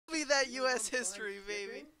that U.S. history,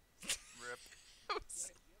 baby. Rip.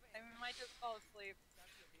 I might just fall asleep.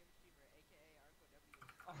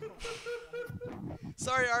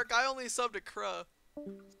 Sorry, Ark. I only subbed to Kruh.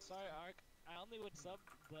 Sorry, Ark. I only would sub,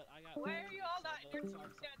 but I got. Why are you all not in your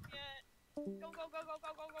team chat yet? Go, go, go, go,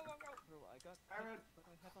 go, go, go, go, go. Bro, I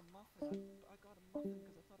have a muffin. I got a muffin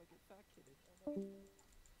because I thought I'd get fat kidded.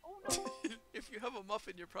 Oh no. If you have a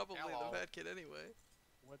muffin, you're probably Hello. the fat kid anyway.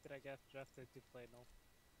 What did I get drafted to play? No.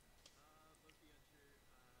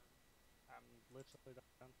 I'm literally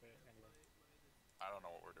done for it anyway. I don't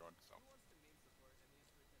know what we're doing, so.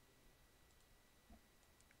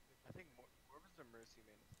 I think Morbid's the Mercy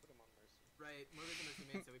main. Let's put him on Mercy. Right, Morbid's the Mercy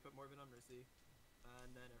main, so we put Morbid on Mercy.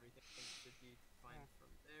 And then everything should be fine from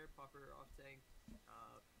there. Popper off tank.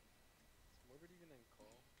 Is Morbid even in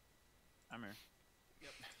call? I'm here.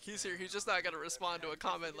 Yep. He's here. He's just not gonna respond to a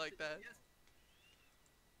comment like that. Yes.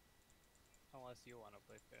 Unless you want to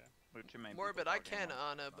play fair. We're too many Morbid, people I talking can at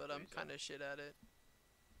once. Ana, but I'm kind of shit at it.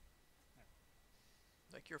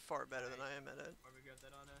 Like, you're far better than I am at it. Morbid grab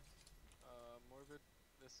that on a. Morbid,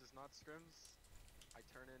 this is not scrims. I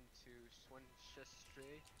turn into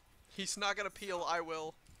Swinchestre. He's not gonna peel, I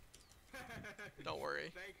will. Don't worry.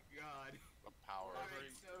 Thank God. The power.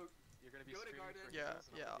 Alright, so You're gonna be Go to screaming garden. for Yeah, kills,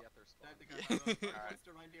 and yeah. I'm gonna be at their spawn. that the Yeah. guy Alright. wants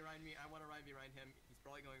to Ryan behind me. I want to Ryan behind him. He's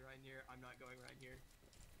probably going right here. I'm not going right here.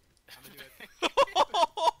 I'm gonna do it.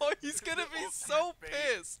 Oh, he's gonna be so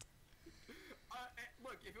pissed.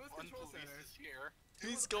 Look, if it was One control police center, is here.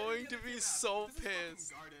 He's going to be so This is fucking pissed.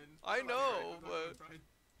 garden. I I'm not know, right, I'm not but- right.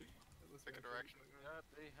 Let's Pick a go, direction. go, go, go. Yeah,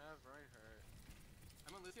 they have Reinhardt.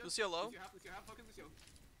 I'm on Lucio. Lucio low. Lucio half, focus Lucio.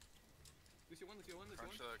 Lucio 1, Lucio 1, Lucio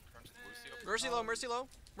 1. Crunch the Lucio. Mercy low, Mercy low.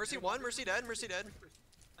 Mercy 1, Mercy dead, Mercy dead.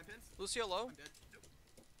 I'm pinned. Lucio low. I'm dead. Nope.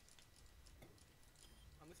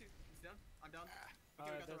 I'm Lucio. He's down. I'm down. Uh, Okay,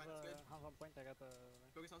 we got the there's right. That's good. Hanzo on point. I got the.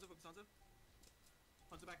 Focus Hanzo, focus Hanzo.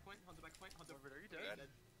 Hanzo back point, Hanzo back point, Hanzo. Morbid, are you Okay, dead? dead.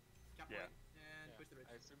 Cap Yeah. point, and Yeah, push the bridge.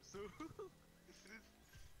 I assume so.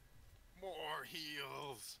 More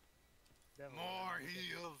heals. Definitely. More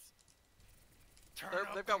heals. Turn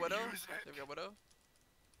up They've got the Widow. music. They've got Widow.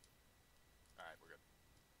 Alright, we're good.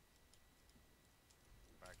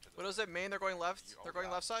 Back to the Widow's at main. They're going left. They're going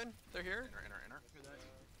left side. They're here. inner. Hear that?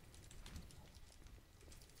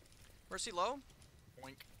 Mercy low.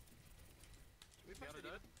 Boink. We push the Diana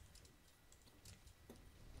D.Va.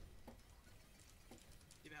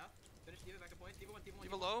 D.Va half. Finish D.Va back a point. D.Va 1, D.Va 1.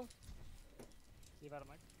 Diva low. Steve out of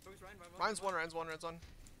mic. Focus Ryan, Ryan. Ryan's one. Ryan's one. Ryan's on.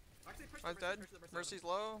 Actually, push Ryan's the dead. Mercy, push the Mercy. Mercy's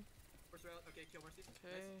low. Push the rail. Okay, kill Mercy. Nice.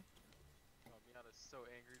 Okay. Oh, Miata's so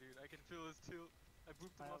angry, dude. I can feel his tilt. I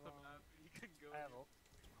booped him I off the have, map. He couldn't go. I have ult.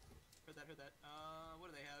 Heard that, heard that.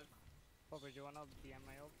 What do they have? Popper, do you wanna DM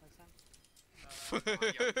my ult next time?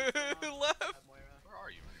 Left. Moira. Where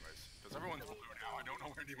are you, anyways? Because everyone's blue now. I don't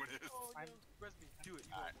know where anyone is. Oh, I'm- no. Press me. Do it.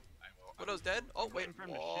 You Alright, got I will. Widow's dead. Oh wait. waiting for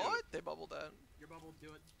him to What? They bubbled that. Your bubble,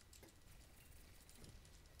 do it.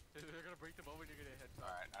 They're gonna break the moment you're gonna hit.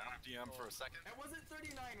 Alright, I don't have DM for a second. It wasn't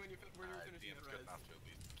 39 when you were Alright, finishing DM's the good res. enough to at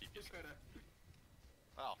least keep you Just safe. coulda.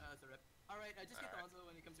 Well, That's a rip. Alright, just get the Alright. Hanzo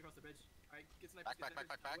when he comes across the bridge. Alright, get snipers. Back, get back,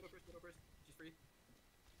 snipers. back. Widow first. She's free.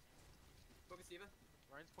 Focus D.Va.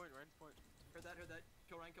 Ryan's point. Ryan's point. Heard that, heard that.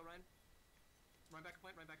 Kill Ryan, kill Ryan. Ryan back a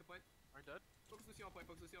point, Ryan back a point. Ryan dead. Focus Lucio on point,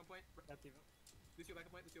 focus Lucio on point. Got Diva. Lucio back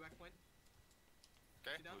a point, Lucio back a point.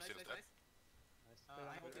 okay, Lucio down, nice, Lucio's nice, dead. nice. Nice.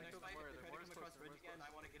 I hope the They're next close, fight, they're if they try to close, come across they're bridge close. again,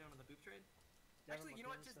 I want to get on the boop trade. Yeah, Actually, you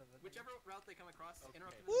know what, just whichever route they come across, Okay.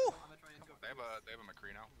 interrupt them. Woo! I'm gonna try and go They for have a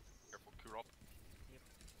McCree now. Careful, Q roll.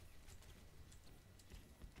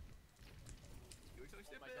 Doing something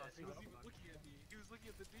Oh my stupid. gosh, he was even looking at me. He was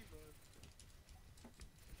looking at the diva.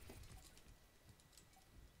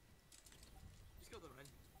 Just kill the Ryan.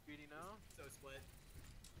 Beating now. So split.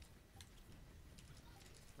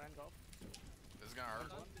 Ryan go. This is gonna hurt.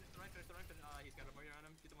 Finish the Ryan, finish the Ryan, finish. He's got a Moira on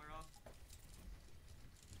him. Get the Moira off.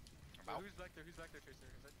 I'm Oh, out. who's back there? Who's back there, Tracer?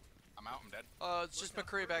 Is it? I'm out. I'm dead. It's just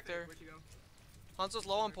McCree back there. Where'd you go? Hanzo's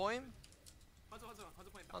low on point. Hanzo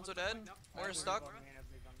point. Hanzo dead. Point, no. Moira's Moira, stuck. Moira.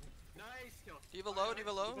 Nice kill. Diva low. Diva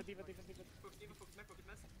low. Diva. Focus D.Va, focus mech, focus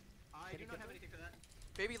mess. I do not have anything for that.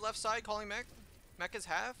 Baby left side calling mech. Mech is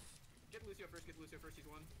half. Get Lucio first, he's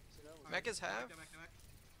one. Mech is half.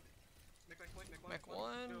 Mech back point, Mech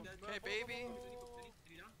one. Okay, baby.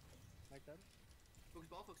 Like that. Focus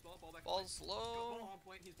ball, ball back. Ball's Ball low. on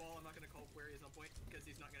point, he's ball. I'm not gonna call where he is on point because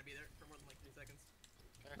he's not gonna be there for more than like 3 seconds.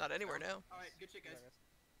 Not anywhere now. Alright, good shit, guys.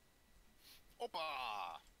 Opa!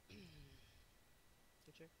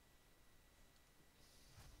 Good check.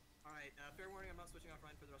 Alright, fair warning, I'm not switching off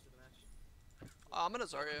Ryan for the rest of the match. I'm gonna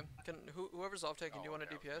Zarya. Can whoever's off tank, can Oh, you want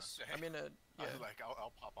a okay, I was DPS? gonna I say. mean, I yeah. was like,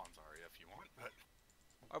 I'll pop on Zarya if you want, but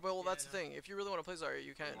Well, Yeah, that's the no. thing. If you really want to play Zarya,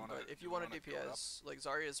 you can. wanna- But if do you we want a wanna fill it up? DPS, like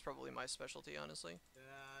Zarya is probably my specialty, honestly.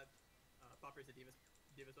 Popper's a diva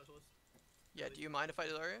specialist. Yeah. Really? Do you mind if I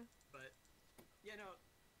do Zarya? But yeah, no,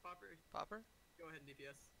 Popper, Popper? go ahead and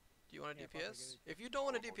DPS. Do you want a Yeah, Popper, DPS? give If you don't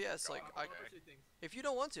want a Oh, DPS, like God. I, Popper should think. if you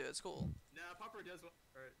don't want to, it's cool. Nah, Popper does,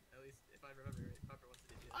 or at least if I remember right, Popper wants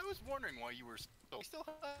to DPS. I was wondering why you were still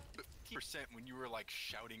had 50% when you were like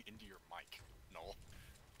shouting into your mic. No.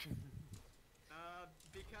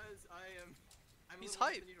 Because I'm He's a little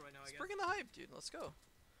less hype. than usual right now, I Let's guess. bring in the hype, dude. Let's go.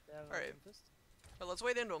 They have Alright. Tempest. But let's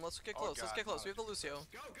wait into him. Let's get Oh, close. Let's God, get close. no. We have the Lucio.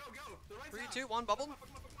 Go, go, go! The Ryan's 3, out. 2, 1, bubble. Fuck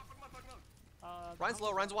him up, fuck him up, fuck him up, fuck him up. Ryan's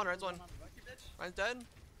low. Ryan's one. Ryan's one. You bitch. Ryan's dead.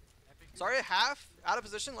 Zarya half out of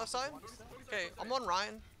position, left side. Okay, I'm on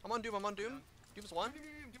Ryan. I'm on Doom. I'm on Doom. Doom's one. Do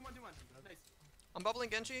one. Nice. I'm bubbling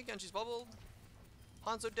Genji. Genji's bubbled.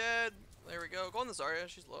 Hanzo dead. There we go. Go on the Zarya.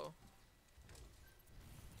 She's low.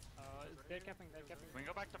 They're capping. They're capping. Can we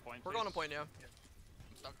go back to point, We're please? going to point now.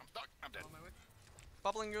 I'm stuck. I'm dead. On my way.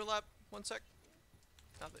 Bubbling your lap. 1 sec.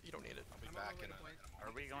 Not that you don't need it. I'll be I'm on my back way in to a point.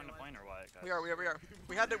 Are we going to point or what? Guys? We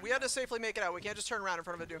are. We had to safely make it out. We can't just turn around in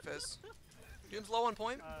front of a Doomfist. Doom's low on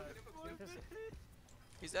point. Tempest.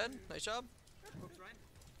 He's dead. Nice job. Oops, Ryan.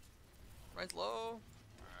 Ryan's low. Alright,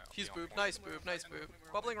 I'll He's be on boop. point. Nice boop. Nice boop.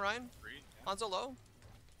 Bubbling Ryan. 3, yeah. Hanzo low.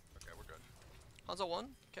 Okay, we're good. Hanzo 1.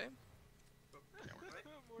 Okay. Yeah, we're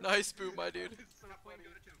good. Nice boop, my dude. It's so Top point, funny.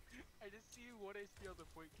 go to 2. I just see 1 HP on the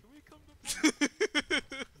point. Can we come to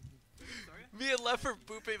point? Sorry? Me and Left are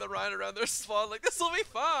booping the Ryan around their spawn like this will be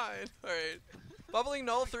fine. Alright. Bubbling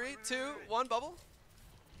null. 3, 2, 1. Bubble.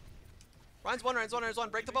 Ryan's one. Ryan's one.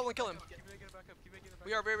 Break the bubble and kill him. Keep making it back up. Keep making it back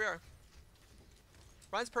We are.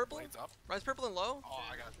 Ryan's purple. Blades up. Ryan's purple and low. Oh,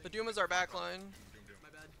 I got The Doom is our backline. Doom. My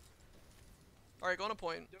bad. Alright, going to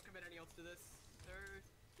point. Don't commit any else to this. Or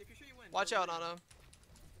if you're sure you win. Watch out, Ana.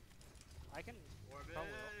 I can. Orbit,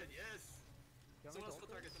 Probably will. yes. You want me Someone else to full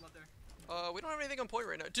ult target, this? someone out there. We don't have anything on point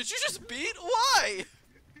right now. Did you just beat? Why?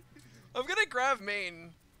 I'm gonna grab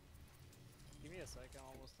main. Give me a sec. I'm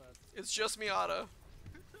almost dead. It's just Miata.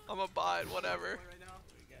 I'm a bot, whatever. Point right now.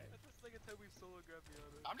 That's the second time we've solo grabbed the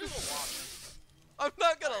other. I'm just a watcher. I'm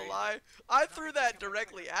not gonna lie. I threw that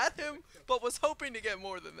directly at him, but was hoping to get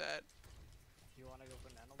more than that. Do you want to go for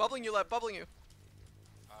nano? Bubbling you left, bubbling you.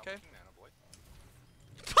 Okay. Looking Nano Boy.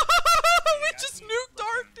 We guys just need- nuked Dark,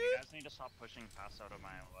 listen, dude. You guys need to stop pushing past out of my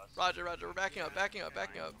OS. Roger. We're backing up.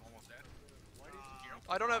 I'm almost dead.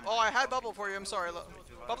 I don't have. Oh, I had bubble for you. I'm sorry.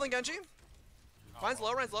 Bubbling Genji. Ryan's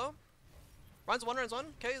low. Ryan's one.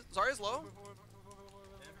 Okay, Zarya's low.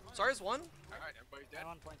 Zarya's 1. Alright, everybody's dead.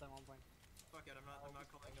 I'm on point. I'm on point. Fuck it, I'm not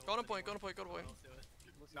calling no Go on ult point. anymore. Go to point. Someone else do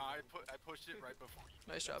it. No, I pushed it right before you.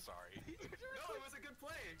 Nice job. Sorry. No, it was a good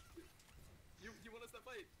play. You won us that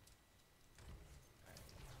fight.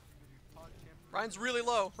 Ryan's really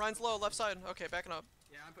low. Ryan's low. Left side. Okay, backing up.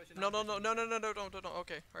 Yeah, I'm pushing. No. I'm pushing. Don't.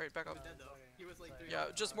 Okay. All right, back up. He's dead though. He was like 3 Yeah,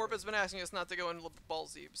 health. just Morbid's been asking us not to go in ball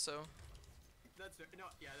zeeb, so. That's fair. No,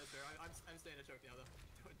 yeah, that's fair. I'm staying at choke now though.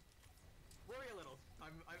 Worry a little.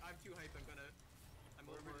 I'm too hype. I'm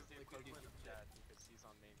over liquidity. Chat because he's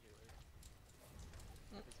on main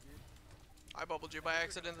healer. I bubbled you by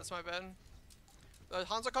accident. That's my bad.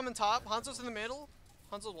 Hanzo coming top. Hanzo's in the middle.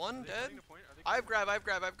 Hanzo's 1 dead. I've grab.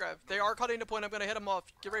 They are cutting to point. I'm gonna hit him off.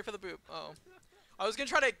 Get ready for the boop. Oh. I was gonna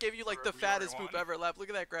try to give you like the We fattest already boop won. ever, Lap. Look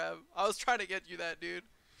at that grab. I was trying to get you that, dude.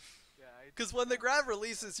 Yeah, Because when the grab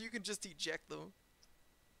releases, you can just eject them.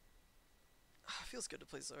 Feels good to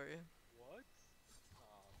play Zarya. What?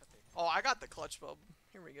 Pepe. Oh, I got the clutch bubble.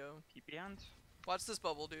 Here we go. Keep hand. Watch this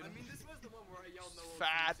bubble, dude. I mean, this was the one where I yelled no ult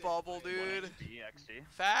Fat to bubble, save the fight. dude. XD.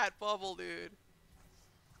 Fat bubble, dude.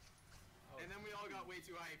 And then we all got way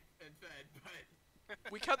too hype and fed,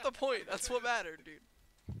 but We kept the point. That's what mattered, dude.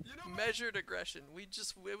 you know what? Measured aggression.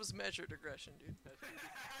 It was measured aggression, dude.